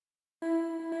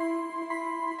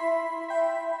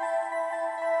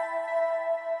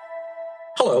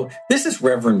Hello, this is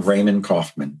Reverend Raymond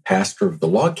Coffman, pastor of the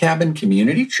Log Cabin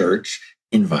Community Church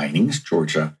in Vinings,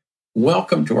 Georgia.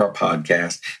 Welcome to our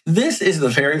podcast. This is the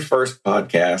very first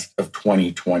podcast of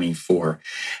 2024,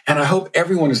 and I hope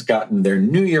everyone has gotten their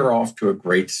new year off to a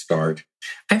great start.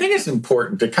 I think it's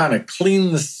important to kind of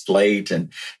clean the slate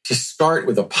and to start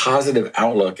with a positive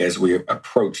outlook as we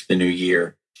approach the new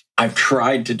year. I've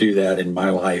tried to do that in my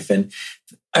life, and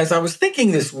as I was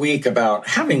thinking this week about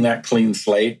having that clean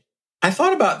slate, I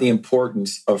thought about the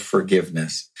importance of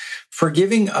forgiveness,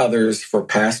 forgiving others for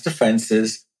past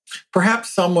offenses,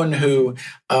 perhaps someone who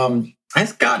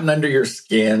has gotten under your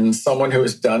skin, someone who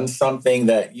has done something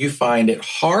that you find it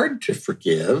hard to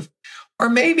forgive, or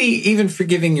maybe even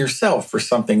forgiving yourself for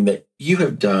something that you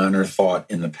have done or thought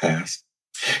in the past.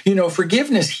 You know,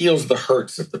 forgiveness heals the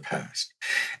hurts of the past,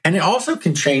 and it also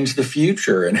can change the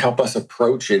future and help us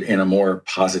approach it in a more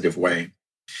positive way.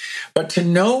 But to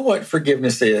know what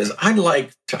forgiveness is, I'd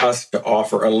like us to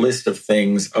offer a list of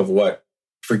things of what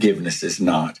forgiveness is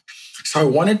not. So I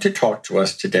wanted to talk to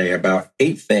us today about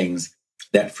 8 things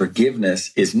that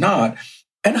forgiveness is not,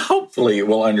 and hopefully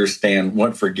we'll understand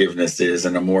what forgiveness is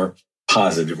in a more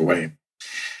positive way.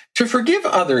 To forgive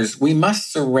others, we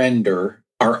must surrender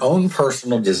our own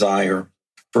personal desire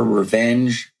for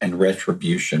revenge and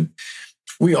retribution.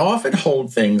 We often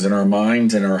hold things in our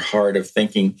minds and our heart of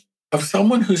thinking of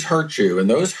someone who's hurt you, and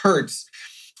those hurts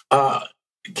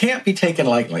can't be taken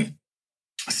lightly.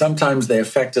 Sometimes they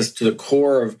affect us to the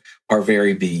core of our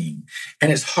very being,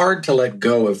 and it's hard to let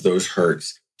go of those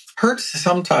hurts. Hurts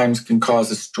sometimes can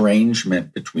cause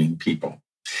estrangement between people.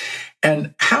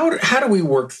 And how do we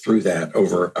work through that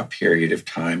over a period of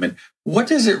time, and what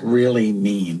does it really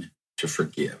mean to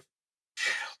forgive?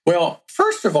 Well,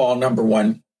 first of all, number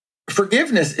one,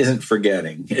 forgiveness isn't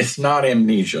forgetting. It's not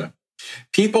amnesia.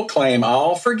 People claim,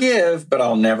 I'll forgive, but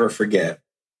I'll never forget.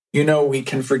 You know, we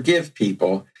can forgive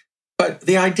people, but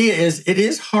the idea is it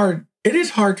is hard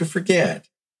to forget,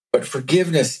 but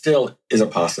forgiveness still is a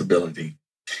possibility.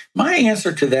 My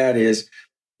answer to that is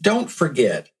don't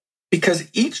forget, because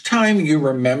each time you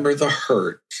remember the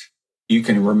hurt, you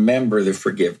can remember the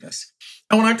forgiveness.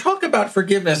 And when I talk about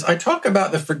forgiveness, I talk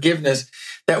about the forgiveness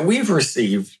that we've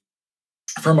received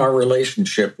from our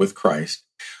relationship with Christ.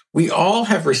 We all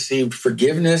have received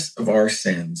forgiveness of our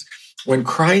sins when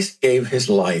Christ gave his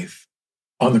life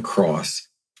on the cross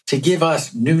to give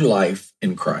us new life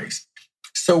in Christ.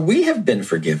 So we have been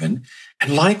forgiven,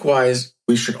 and likewise,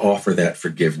 we should offer that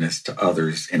forgiveness to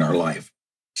others in our life.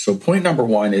 So point number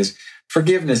 1 is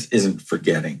forgiveness isn't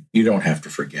forgetting. You don't have to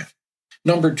forget.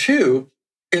 Number 2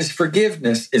 is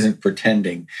forgiveness isn't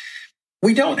pretending.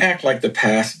 We don't act like the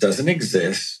past doesn't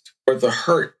exist or the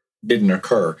hurt didn't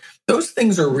occur. Those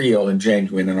things are real and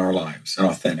genuine in our lives and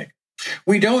authentic.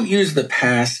 We don't use the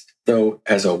past, though,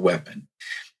 as a weapon.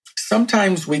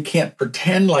 Sometimes we can't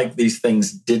pretend like these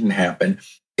things didn't happen.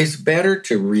 It's better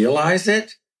to realize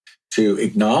it, to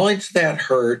acknowledge that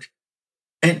hurt,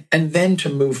 and then to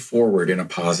move forward in a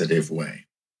positive way.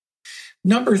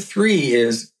 Number 3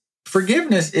 is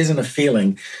forgiveness isn't a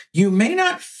feeling. You may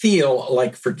not feel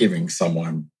like forgiving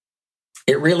someone.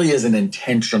 It really is an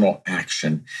intentional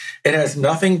action. It has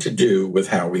nothing to do with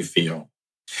how we feel.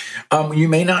 You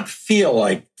may not feel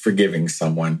like forgiving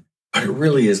someone, but it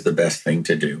really is the best thing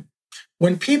to do.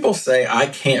 When people say, I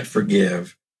can't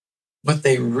forgive, what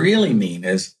they really mean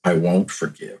is, I won't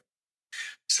forgive.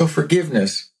 So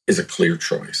forgiveness is a clear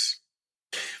choice.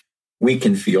 We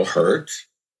can feel hurt,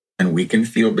 and we can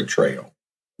feel betrayal.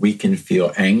 We can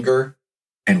feel anger,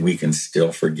 and we can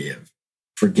still forgive.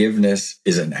 Forgiveness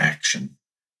is an action.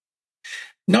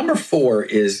 Number 4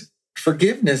 is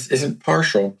forgiveness isn't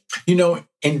partial. You know,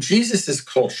 in Jesus's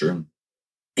culture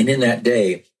and in that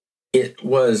day, it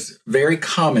was very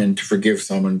common to forgive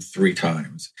someone 3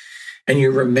 times. And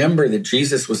you remember that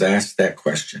Jesus was asked that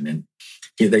question. And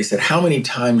they said, how many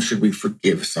times should we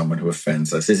forgive someone who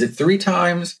offends us? Is it 3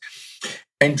 times?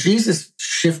 And Jesus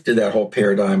shifted that whole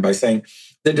paradigm by saying,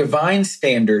 the divine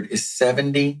standard is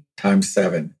 70 times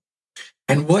 7.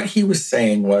 And what he was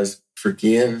saying was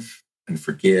forgive and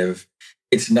forgive.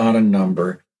 It's not a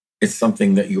number. It's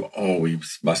something that you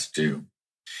always must do.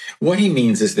 What he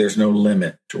means is there's no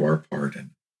limit to our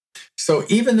pardon. So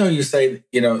even though you say,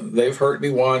 you know, they've hurt me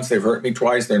once, they've hurt me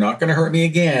twice, they're not going to hurt me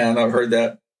again. I've heard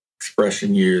that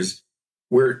expression used.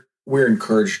 We're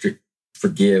encouraged to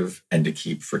forgive and to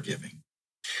keep forgiving.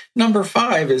 Number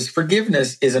 5 is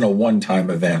forgiveness isn't a one-time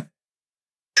event.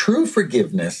 True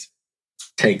forgiveness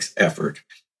takes effort.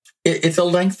 It's a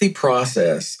lengthy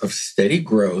process of steady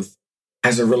growth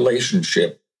as a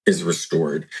relationship is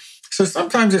restored. So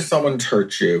sometimes if someone's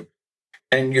hurt you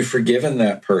and you've forgiven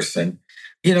that person,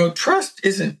 Trust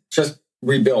isn't just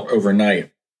rebuilt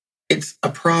overnight. It's a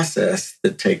process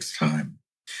that takes time.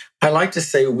 I like to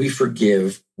say we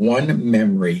forgive one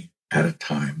memory at a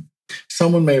time.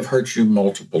 Someone may have hurt you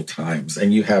multiple times,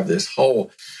 and you have this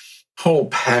whole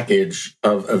package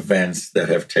of events that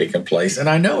have taken place. And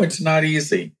I know it's not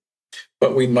easy,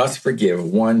 but we must forgive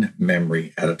one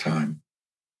memory at a time.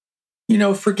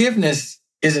 Forgiveness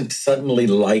isn't suddenly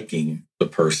liking the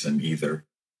person either.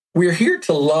 We're here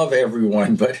to love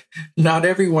everyone, but not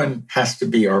everyone has to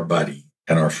be our buddy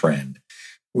and our friend.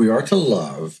 We are to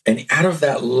love, and out of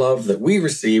that love that we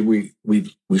receive, we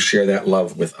share that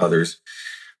love with others.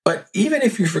 But even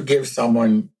if you forgive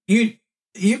someone, you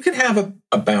can have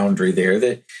a boundary there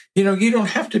that, you don't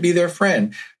have to be their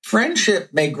friend. Friendship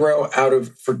may grow out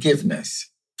of forgiveness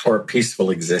or a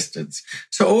peaceful existence.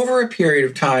 So over a period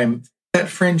of time, that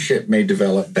friendship may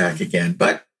develop back again,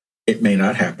 but it may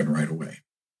not happen right away.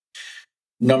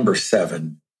 Number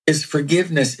 7 is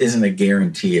forgiveness isn't a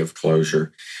guarantee of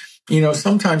closure.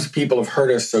 Sometimes people have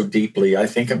hurt us so deeply. I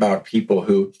think about people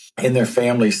who, in their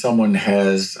family, someone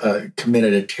has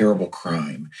committed a terrible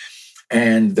crime,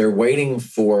 and they're waiting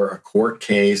for a court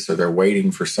case, or they're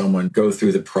waiting for someone to go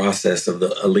through the process of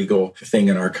the illegal thing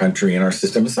in our country, in our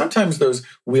system. And sometimes those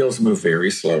wheels move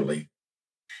very slowly.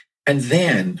 And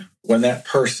then when that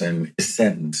person is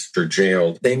sentenced or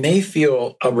jailed, they may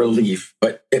feel a relief,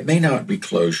 but it may not be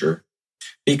closure.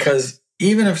 Because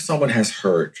even if someone has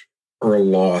hurt or a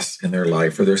loss in their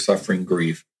life, or they're suffering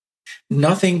grief,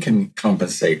 nothing can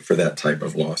compensate for that type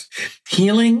of loss.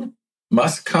 Healing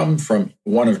must come from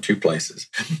one of two places.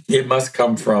 It must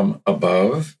come from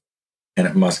above, and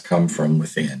it must come from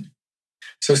within.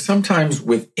 So sometimes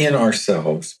within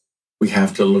ourselves, we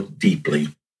have to look deeply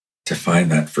to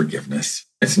find that forgiveness.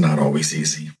 It's not always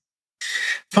easy.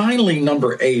 Finally,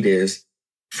 number 8 is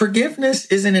forgiveness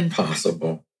isn't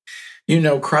impossible.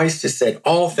 Christ has said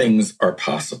all things are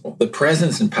possible. The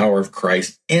presence and power of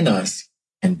Christ in us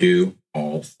can do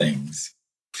all things.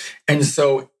 And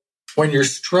so when you're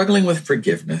struggling with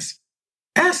forgiveness,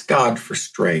 ask God for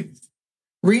strength.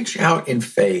 Reach out in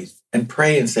faith and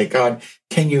pray and say, God,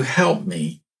 can you help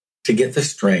me to get the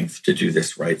strength to do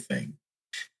this right thing?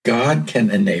 God can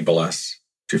enable us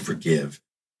to forgive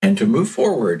and to move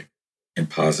forward in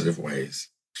positive ways.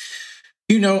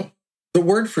 The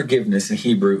word forgiveness in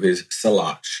Hebrew is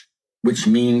salach, which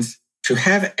means to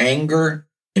have anger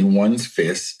in one's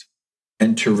fist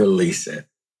and to release it,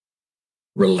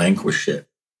 relinquish it,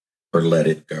 or let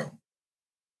it go.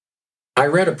 I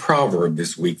read a proverb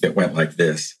this week that went like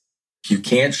this: you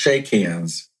can't shake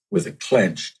hands with a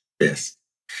clenched fist.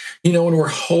 When we're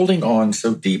holding on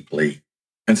so deeply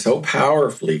and so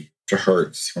powerfully to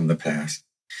hurts from the past,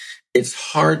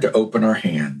 it's hard to open our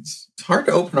hands. It's hard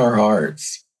to open our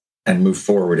hearts and move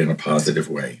forward in a positive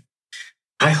way.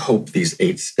 I hope these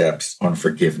 8 steps on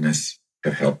forgiveness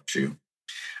have helped you.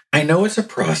 I know it's a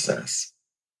process,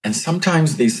 and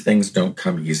sometimes these things don't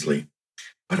come easily,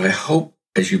 but I hope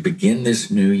as you begin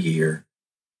this new year,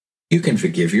 you can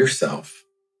forgive yourself,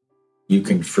 you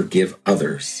can forgive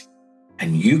others,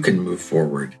 and you can move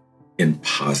forward in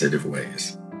positive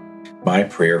ways. My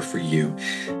prayer for you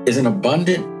is an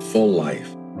abundant, full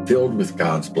life filled with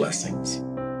God's blessings.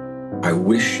 I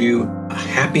wish you a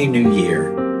happy new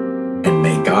year, and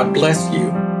may God bless you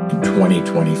in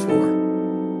 2024.